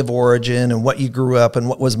family of origin and what you grew up and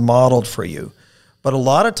what was modeled for you. But a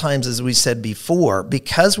lot of times, as we said before,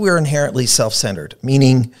 because we're inherently self-centered,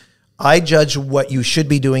 meaning I judge what you should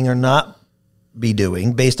be doing or not be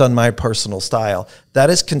doing based on my personal style,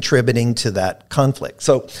 that is contributing to that conflict.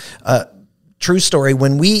 So, true story,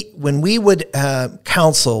 when we would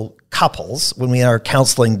counsel couples, when we are a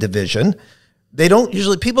counseling division,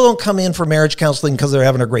 people don't come in for marriage counseling because they're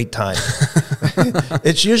having a great time.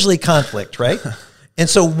 It's usually conflict, right? And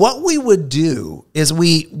so what we would do is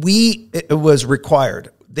it was required.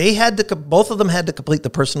 Both of them had to complete the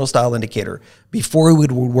personal style indicator before we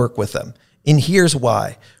would work with them. And here's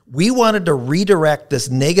why. We wanted to redirect this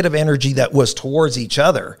negative energy that was towards each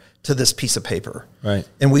other to this piece of paper. Right.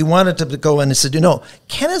 And we wanted to go in and say, no,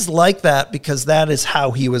 Ken is like that because that is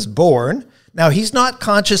how he was born. Now, he's not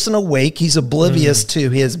conscious and awake. He's oblivious to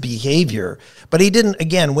his behavior. But he didn't,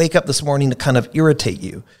 again, wake up this morning to kind of irritate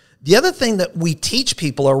you. The other thing that we teach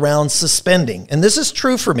people around suspending, and this is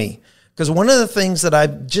true for me, because one of the things that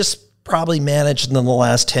I've just probably managed in the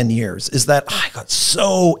last 10 years is that I got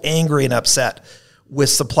so angry and upset with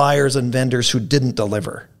suppliers and vendors who didn't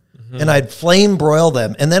deliver. And I'd flame broil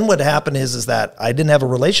them. And then what happened is that I didn't have a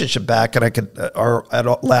relationship back and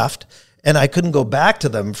I left. And I couldn't go back to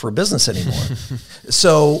them for business anymore.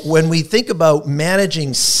 So when we think about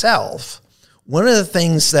managing self, one of the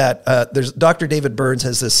things that Dr. David Burns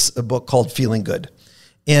has this book called Feeling Good.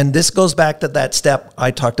 And this goes back to that step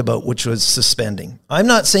I talked about, which was suspending. I'm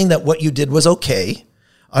not saying that what you did was okay.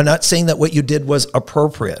 I'm not saying that what you did was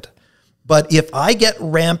appropriate. But if I get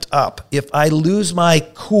ramped up, if I lose my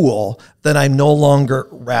cool, then I'm no longer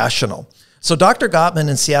rational. So Dr. Gottman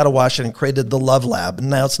in Seattle, Washington created the Love Lab.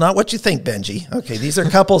 Now, it's not what you think, Benji. Okay, these are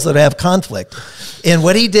couples that have conflict. And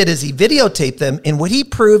what he did is he videotaped them. And what he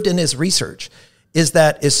proved in his research is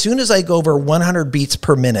that as soon as I go over 100 beats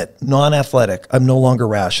per minute, non-athletic, I'm no longer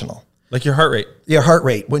rational. Like your heart rate. Your heart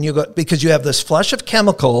rate, because you have this flush of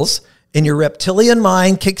chemicals and your reptilian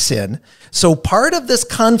mind kicks in. So part of this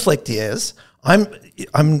conflict is, I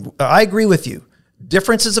agree with you.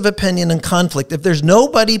 Differences of opinion and conflict. If there's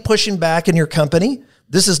nobody pushing back in your company,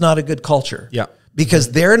 this is not a good culture. Yeah.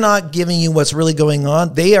 Because they're not giving you what's really going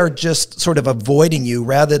on. They are just sort of avoiding you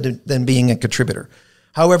rather than being a contributor.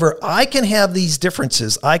 However, I can have these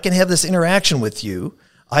differences. I can have this interaction with you.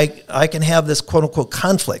 I can have this quote unquote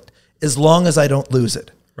conflict as long as I don't lose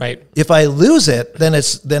it. Right. If I lose it,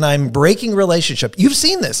 then I'm breaking relationship. You've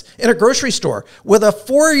seen this in a grocery store with a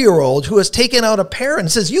 4-year-old who has taken out a parent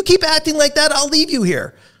and says, "You keep acting like that, I'll leave you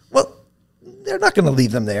here." Well, they're not going to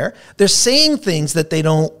leave them there. They're saying things that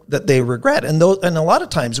they regret. And a lot of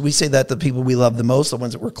times we say that the people we love the most, the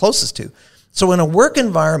ones that we're closest to. So in a work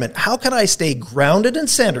environment, how can I stay grounded and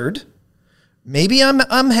centered? Maybe I'm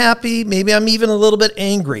happy, maybe I'm even a little bit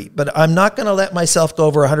angry, but I'm not going to let myself go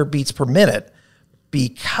over 100 beats per minute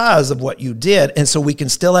because of what you did. And so we can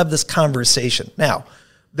still have this conversation. Now,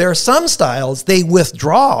 there are some styles, they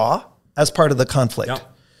withdraw as part of the conflict.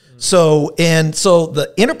 Yep. So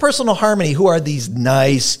the interpersonal harmony, who are these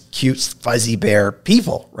nice, cute, fuzzy bear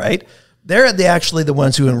people, right? They're actually the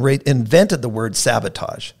ones who invented the word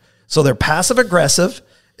sabotage. So they're passive aggressive.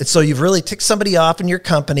 And so you've really ticked somebody off in your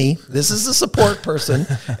company. This is a support person,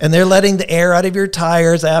 and they're letting the air out of your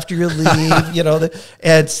tires after you leave.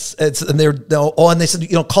 And they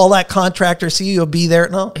said, call that contractor, see you'll be there.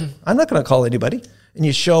 No, I'm not going to call anybody. And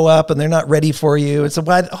you show up, and they're not ready for you. And so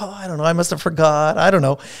why? Oh, I don't know. I must have forgot. I don't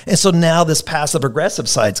know. And so now this passive aggressive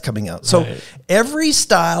side's coming out. So every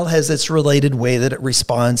style has its related way that it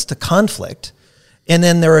responds to conflict. And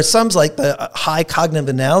then there are some like the high cognitive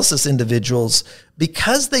analysis individuals,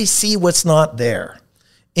 because they see what's not there.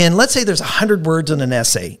 And let's say there's 100 words in an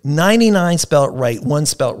essay, 99 spelt right, 1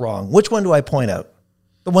 spelt wrong. Which one do I point out?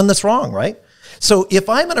 The one that's wrong, right? So if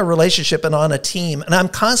I'm in a relationship and on a team and I'm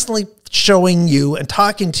constantly showing you and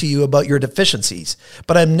talking to you about your deficiencies,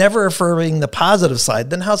 but I'm never affirming the positive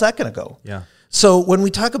side, then how's that going to go? Yeah. So when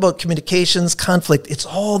we talk about communications, conflict, it's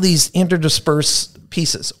all these interdispersed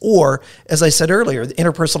pieces. Or, as I said earlier, the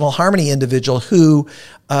interpersonal harmony individual who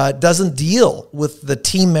doesn't deal with the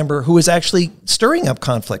team member who is actually stirring up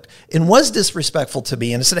conflict and was disrespectful to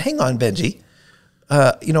me. And I said, hang on, Benji,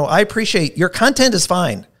 I appreciate your content is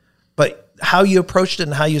fine, but how you approached it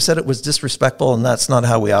and how you said it was disrespectful, and that's not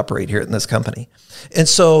how we operate here in this company. And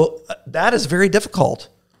so that is very difficult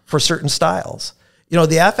for certain styles.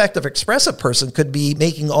 The affective expressive person could be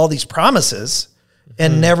making all these promises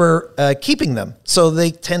and never keeping them. So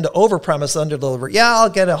they tend to overpromise, underdeliver. Yeah, I'll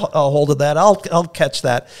get a hold of that. I'll catch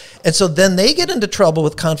that. And so then they get into trouble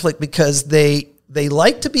with conflict because they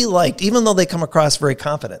like to be liked, even though they come across very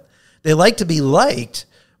confident. They like to be liked,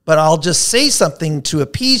 but I'll just say something to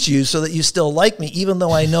appease you so that you still like me, even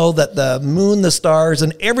though I know that the moon, the stars,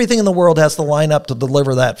 and everything in the world has to line up to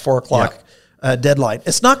deliver that 4 o'clock deadline.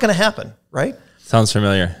 It's not going to happen, right? Sounds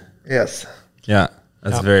familiar. Yes. Yeah,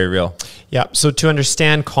 that's very real. Yeah. So to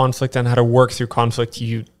understand conflict and how to work through conflict,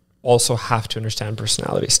 you also have to understand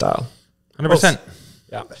personality style. 100%.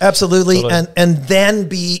 Yeah, absolutely. Totally. And then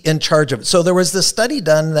be in charge of it. So there was this study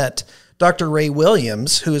done that Dr. Ray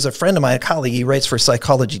Williams, who is a friend of mine, a colleague, he writes for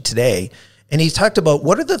Psychology Today, and he talked about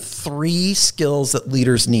what are the 3 skills that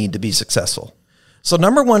leaders need to be successful. So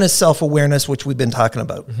number 1 is self-awareness, which we've been talking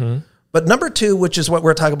about. Mm-hmm. But number 2, which is what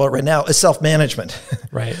we're talking about right now, is self-management.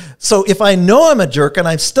 Right. So if I know I'm a jerk and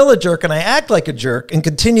I'm still a jerk and I act like a jerk and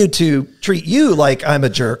continue to treat you like I'm a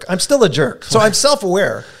jerk, I'm still a jerk. So I'm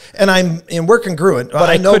self-aware and we're congruent. But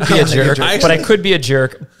I could be a jerk. But I could be a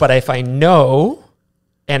jerk. But if I know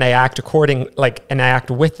and I act and I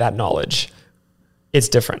act with that knowledge, it's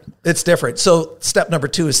different. It's different. So step number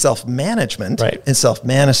 2 is self-management and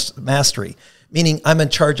self-mastery. Meaning I'm in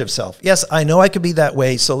charge of self. Yes, I know I could be that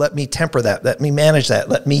way, so let me temper that. Let me manage that.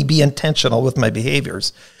 Let me be intentional with my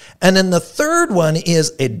behaviors. And then the third one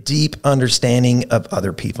is a deep understanding of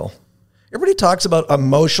other people. Everybody talks about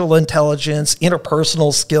emotional intelligence,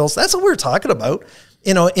 interpersonal skills. That's what we're talking about.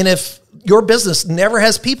 And if your business never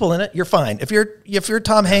has people in it, you're fine. If you're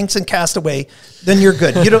Tom Hanks in Castaway, then you're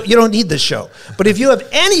good. You don't need this show. But if you have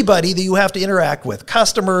anybody that you have to interact with,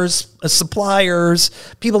 customers, suppliers,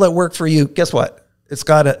 people that work for you, guess what?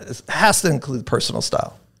 It has to include personal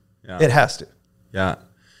style. Yeah. It has to. Yeah.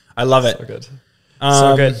 I love it. So good.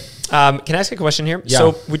 So good. Can I ask a question here? Yeah.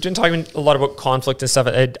 So we've been talking a lot about conflict and stuff.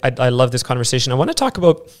 I love this conversation. I want to talk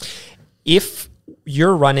about if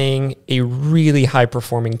you're running a really high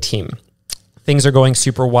performing team, things are going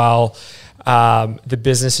super well, the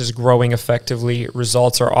business is growing effectively,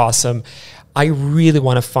 results are awesome. I really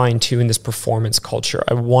want to fine tune this performance culture.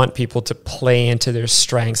 I want people to play into their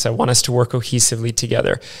strengths. I want us to work cohesively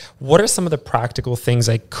together. What are some of the practical things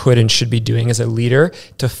I could and should be doing as a leader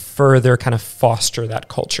to further kind of foster that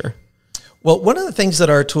culture? Well, one of the things that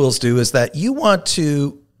our tools do is that you want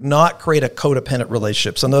to not create a codependent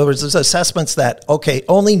relationship. So in other words, there's assessments that, okay,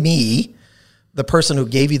 only me, the person who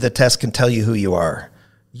gave you the test, can tell you who you are.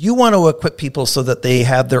 You want to equip people so that they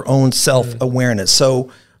have their own self-awareness. So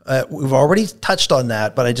we've already touched on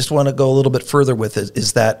that, but I just want to go a little bit further with it,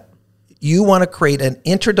 is that you want to create an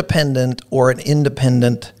interdependent or an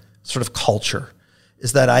independent sort of culture,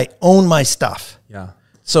 is that I own my stuff. Yeah.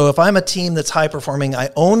 So if I'm a team that's high performing, I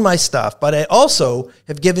own my stuff, but I also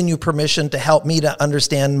have given you permission to help me to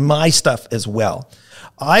understand my stuff as well.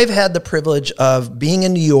 I've had the privilege of being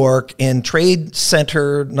in New York in Trade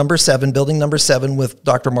Center number 7, building number 7 with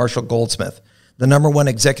Dr. Marshall Goldsmith, the number 1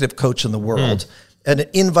 executive coach in the world, at an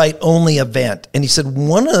invite-only event. And he said,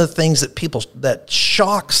 one of the things that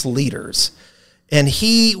shocks leaders, and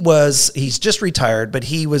he's just retired, but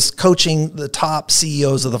he was coaching the top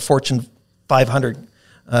CEOs of the Fortune 500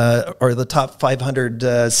 or the top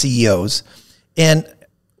 500 CEOs. And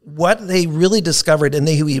what they really discovered, and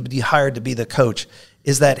he would be hired to be the coach,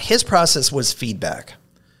 is that his process was feedback.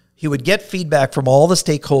 He would get feedback from all the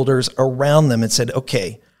stakeholders around them and said,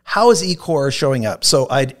 okay, how is Igor showing up? So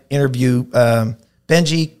I'd interview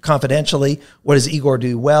Benji confidentially. What does Igor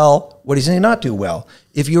do well? What does he not do well?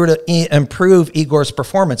 If you were to improve Igor's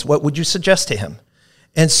performance, what would you suggest to him?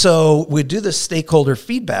 And so we do the stakeholder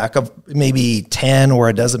feedback of maybe 10 or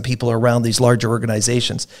a dozen people around these larger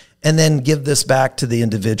organizations, and then give this back to the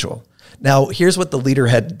individual. Now, here's what the leader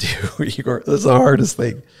had to do. Igor, this is the hardest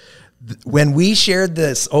thing. When we shared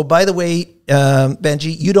this, oh, by the way,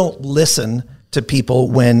 Benji, you don't listen to people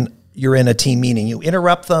when you're in a team meeting. You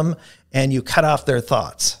interrupt them and you cut off their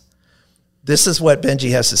thoughts. This is what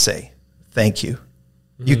Benji has to say. Thank you.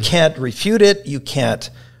 You can't refute it. You can't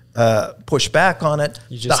push back on it.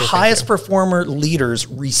 The highest performer leaders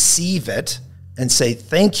receive it and say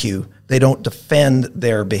thank you. They don't defend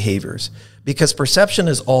their behaviors, because perception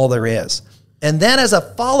is all there is. And then as a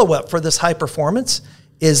follow-up for this high performance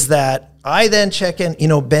is that I then check in,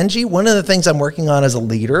 Benji, one of the things I'm working on as a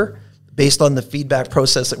leader, based on the feedback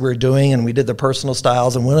process that we were doing, and we did the personal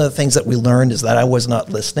styles, and one of the things that we learned is that I was not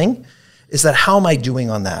listening, is that how am I doing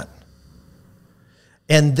on that?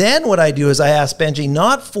 And then what I do is I ask Benji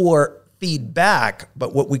not for feedback,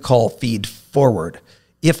 but what we call feed forward.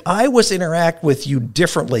 If I was to interact with you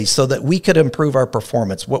differently so that we could improve our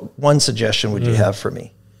performance, what one suggestion would you have for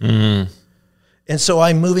me? And so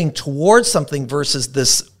I'm moving towards something versus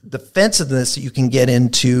this defensiveness you can get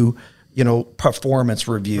into, performance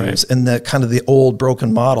reviews and the kind of the old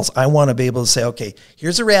broken models. I want to be able to say, okay,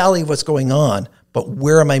 here's the reality of what's going on, but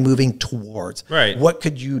where am I moving towards? Right. What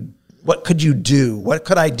could you do? What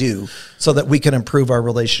could I do so that we can improve our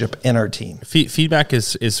relationship and our team? Feedback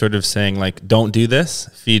is sort of saying like, don't do this.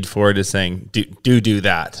 Feed forward is saying, do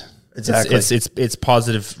that. Exactly. It's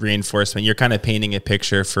positive reinforcement. You're kind of painting a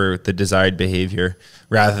picture for the desired behavior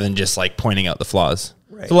rather than just like pointing out the flaws.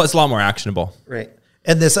 Right. So it's a lot more actionable. Right.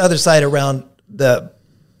 And this other side around the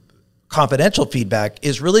confidential feedback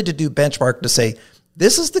is really to do benchmark to say,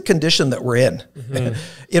 this is the condition that we're in. Mm-hmm.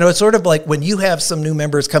 It's sort of like when you have some new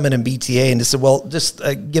members come in BTA and they say, well, just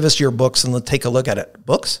give us your books and let's take a look at it.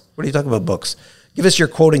 Books? What are you talking about, books? Give us your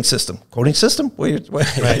quoting system. Quoting system? What are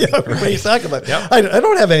you talking about? Yep. I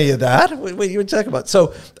don't have any of that. What are you talking about?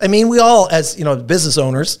 So, I mean, we all, as business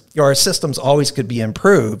owners, our systems always could be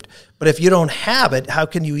improved. But if you don't have it, how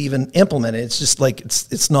can you even implement it? It's just like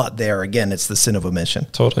it's not there. Again, it's the sin of omission.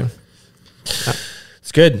 Totally. Yeah.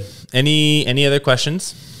 It's good. Any other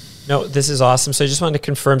questions? No, this is awesome. So I just wanted to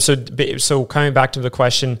confirm. So coming back to the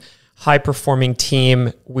question, high performing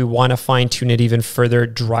team, we want to fine tune it even further,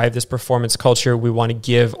 drive this performance culture. We want to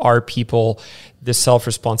give our people the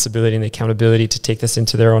self-responsibility and the accountability to take this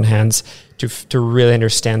into their own hands, to really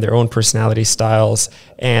understand their own personality styles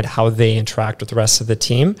and how they interact with the rest of the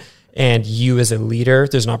team. And you as a leader,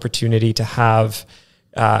 there's an opportunity to have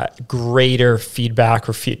greater feedback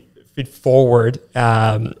or feed forward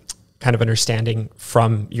kind of understanding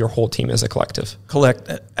from your whole team as a collective.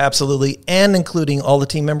 Absolutely. And including all the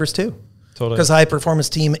team members too. Totally. Because high performance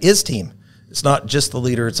team is team. It's not just the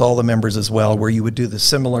leader, it's all the members as well, where you would do the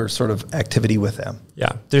similar sort of activity with them.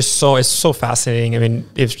 Yeah. It's so fascinating. I mean,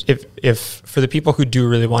 if for the people who do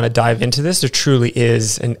really want to dive into this, there truly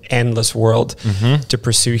is an endless world to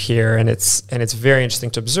pursue here. And it's very interesting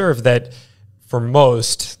to observe that for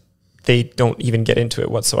most, they don't even get into it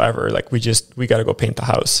whatsoever. Like we got to go paint the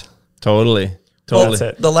house. Totally. Well,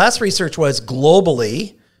 the last research was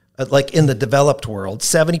globally, like in the developed world,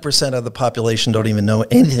 70% of the population don't even know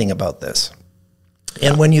anything about this. Yeah.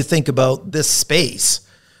 And when you think about this space,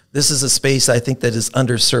 this is a space I think that is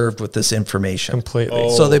underserved with this information. Completely.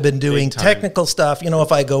 So they've been doing technical stuff.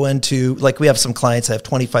 If I go into, like we have some clients that have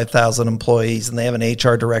 25,000 employees and they have an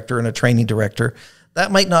HR director and a training director.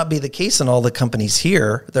 That might not be the case in all the companies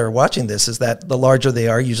here that are watching this, is that the larger they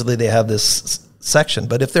are, usually they have this section.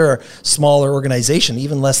 But if they're a smaller organization,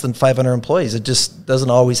 even less than 500 employees, it just doesn't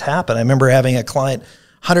always happen. I remember having a client,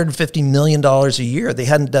 $150 million a year. They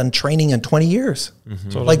hadn't done training in 20 years,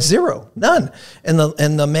 like zero, none. And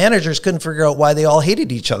the managers couldn't figure out why they all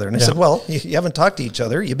hated each other. And I said, well, you haven't talked to each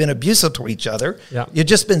other. You've been abusive to each other. Yeah. You've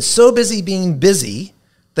just been so busy being busy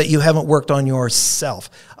that you haven't worked on yourself.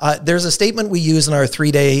 There's a statement we use in our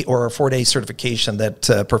 3-day or 4-day certification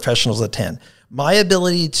that professionals attend. My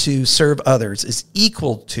ability to serve others is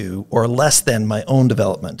equal to or less than my own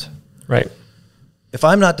development. Right. If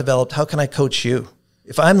I'm not developed, how can I coach you?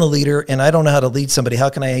 If I'm the leader and I don't know how to lead somebody, how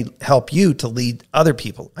can I help you to lead other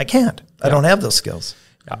people? I can't. I don't have those skills.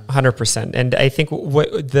 100%. And I think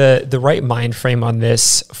what the right mind frame on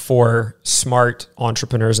this for smart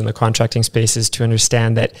entrepreneurs in the contracting space is to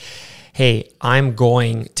understand that, hey, I'm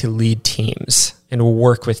going to lead teams and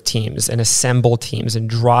work with teams and assemble teams and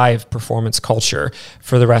drive performance culture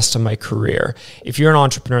for the rest of my career. If you're an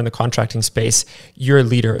entrepreneur in the contracting space, you're a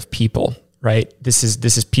leader of people, right? This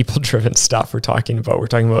is people-driven stuff we're talking about. We're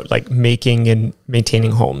talking about like making and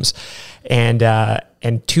maintaining homes. And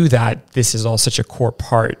to that, this is all such a core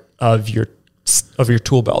part of your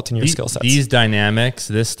tool belt and your skill sets. These dynamics,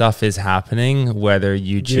 this stuff is happening whether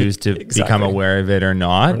you choose to become aware of it or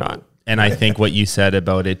not. And I think what you said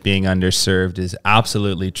about it being underserved is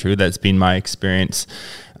absolutely true. That's been my experience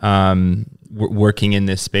working in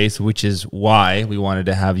this space, which is why we wanted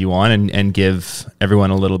to have you on and give everyone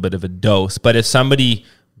a little bit of a dose. But if somebody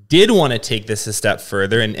did want to take this a step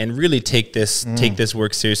further and really take this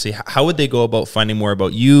work seriously, how would they go about finding more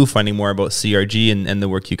about you, finding more about CRG and the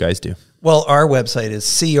work you guys do? Well, our website is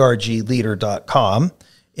crgleader.com.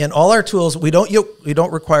 And all our tools, we don't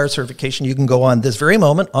require certification. You can go on this very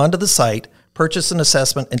moment onto the site, purchase an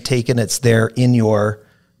assessment, and take it. It's there in your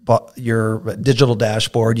digital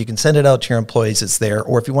dashboard. You can send it out to your employees. It's there.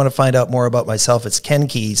 Or if you want to find out more about myself, it's Ken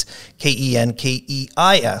Keys, KENKEIS.com.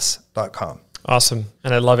 Awesome.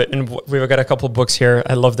 And I love it. And we've got a couple of books here.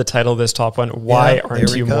 I love the title of this top one. Why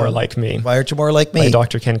aren't you more like me? Why aren't you more like me? By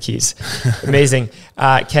Dr. Ken Keys. Amazing.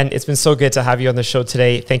 Ken, it's been so good to have you on the show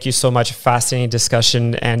today. Thank you so much. Fascinating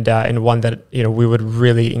discussion and one that, we would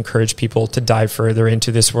really encourage people to dive further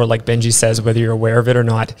into this world. Like Benji says, whether you're aware of it or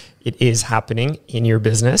not, it is happening in your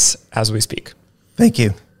business as we speak. Thank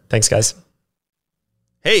you. Thanks, guys.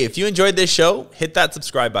 Hey, if you enjoyed this show, hit that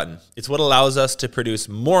subscribe button. It's what allows us to produce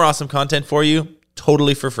more awesome content for you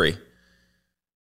totally for free.